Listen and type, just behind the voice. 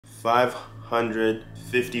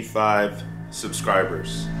555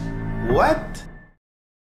 subscribers. What?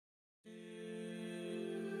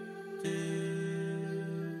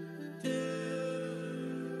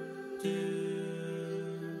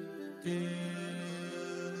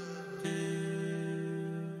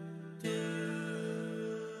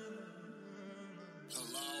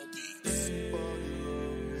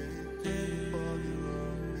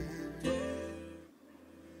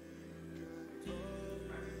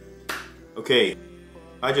 Okay,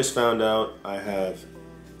 I just found out I have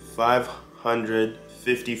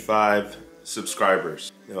 555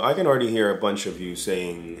 subscribers. Now I can already hear a bunch of you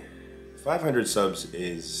saying 500 subs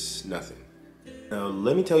is nothing. Now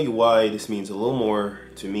let me tell you why this means a little more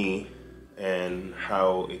to me and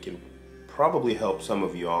how it can probably help some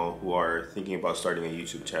of you all who are thinking about starting a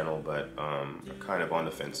YouTube channel but are kind of on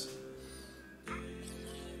the fence.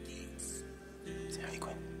 Say hi,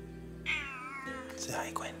 Quinn. Say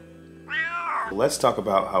hi, Quinn. Let's talk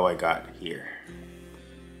about how I got here.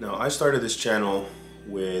 Now, I started this channel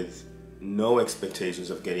with no expectations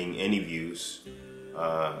of getting any views,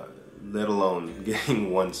 let alone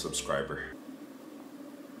getting 1 subscriber.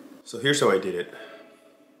 So here's how I did it.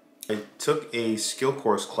 I took a skill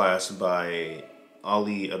course class by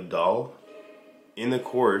Ali Abdaal. In the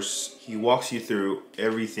course, he walks you through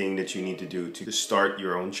everything that you need to do to start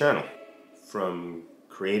your own channel. From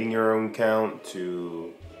creating your own account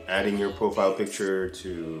to adding your profile picture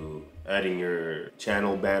to adding your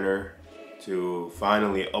channel banner to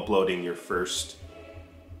finally uploading your first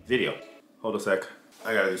video. Hold a sec,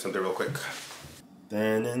 I gotta do something real quick.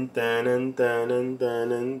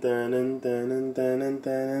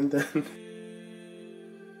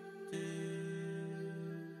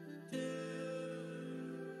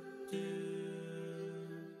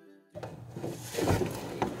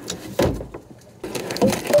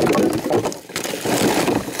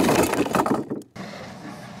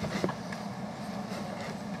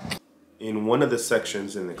 In one of the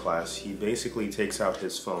sections in the class, he basically takes out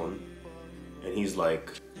his phone and he's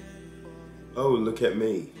like, "Oh, look at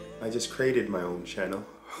me. I just created my own channel."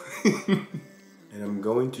 And I'm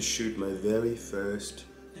going to shoot my very first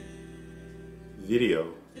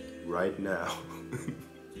video right now.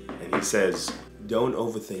 And he says, "Don't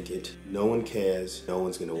overthink it. No one cares. No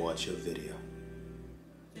one's gonna watch your video."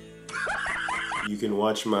 You can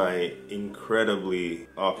watch my incredibly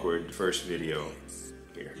awkward first video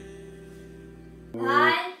here.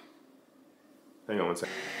 Hi. Hang on one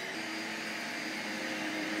second.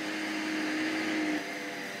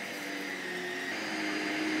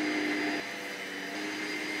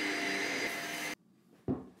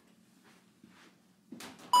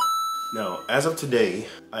 Now, as of today,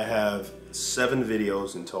 I have 7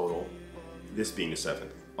 videos in total, this being the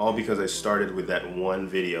 7th. All because I started with that one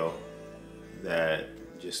video that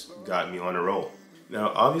just got me on a roll.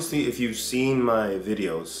 Now, obviously, if you've seen my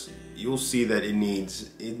videos, you'll see that it needs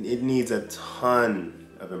a ton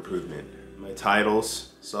of improvement. My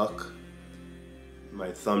titles suck. My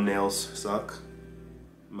thumbnails suck.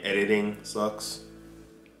 My editing sucks.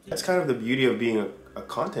 That's kind of the beauty of being a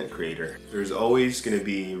content creator. There's always going to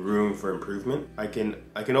be room for improvement. I can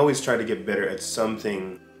always try to get better at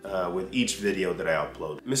something with each video that I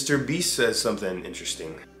upload. Mr. Beast says something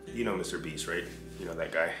interesting. You know Mr. Beast, right? You know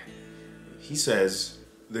that guy. He says,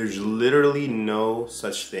 "There's literally no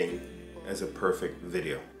such thing as a perfect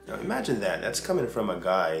video." Now imagine that. That's coming from a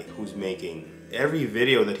guy who's making every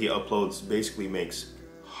video that he uploads basically makes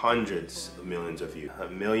hundreds of millions of views,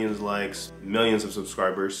 millions of likes, millions of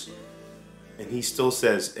subscribers, and he still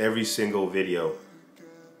says every single video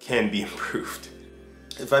can be improved.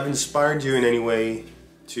 If I've inspired you in any way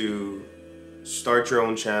to start your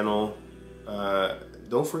own channel,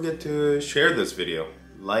 don't forget to share this video,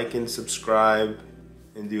 like and subscribe,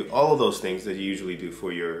 and do all of those things that you usually do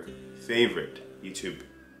for your favorite YouTube.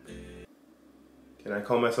 Can I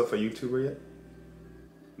call myself a YouTuber yet?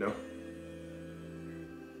 No?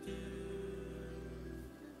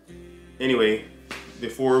 Anyway,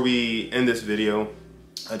 before we end this video,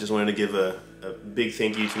 I just wanted to give a big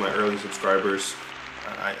thank you to my early subscribers.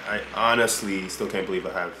 I honestly still can't believe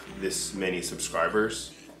I have this many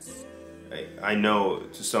subscribers. I know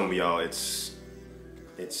to some of y'all it's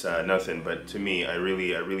nothing, but to me, I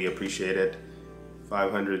really appreciate it.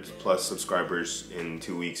 500 plus subscribers in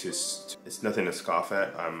 2 weeks it's nothing to scoff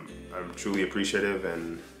at. I'm truly appreciative,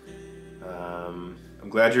 and I'm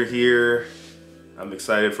glad you're here. I'm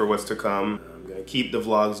excited for what's to come. I'm gonna keep the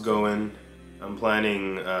vlogs going. I'm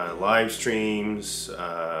planning live streams,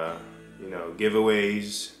 you know,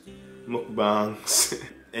 giveaways, mukbangs.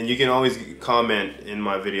 And you can always comment in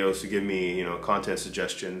my videos to give me, you know, content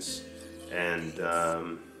suggestions. And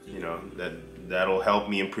you know, that'll help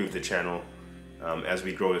me improve the channel as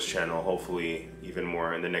we grow this channel, hopefully even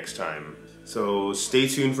more in the next time. So stay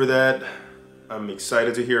tuned for that. I'm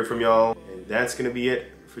excited to hear from y'all, and that's gonna be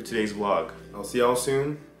it for today's vlog. I'll see y'all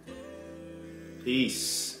soon.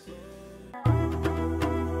 Peace.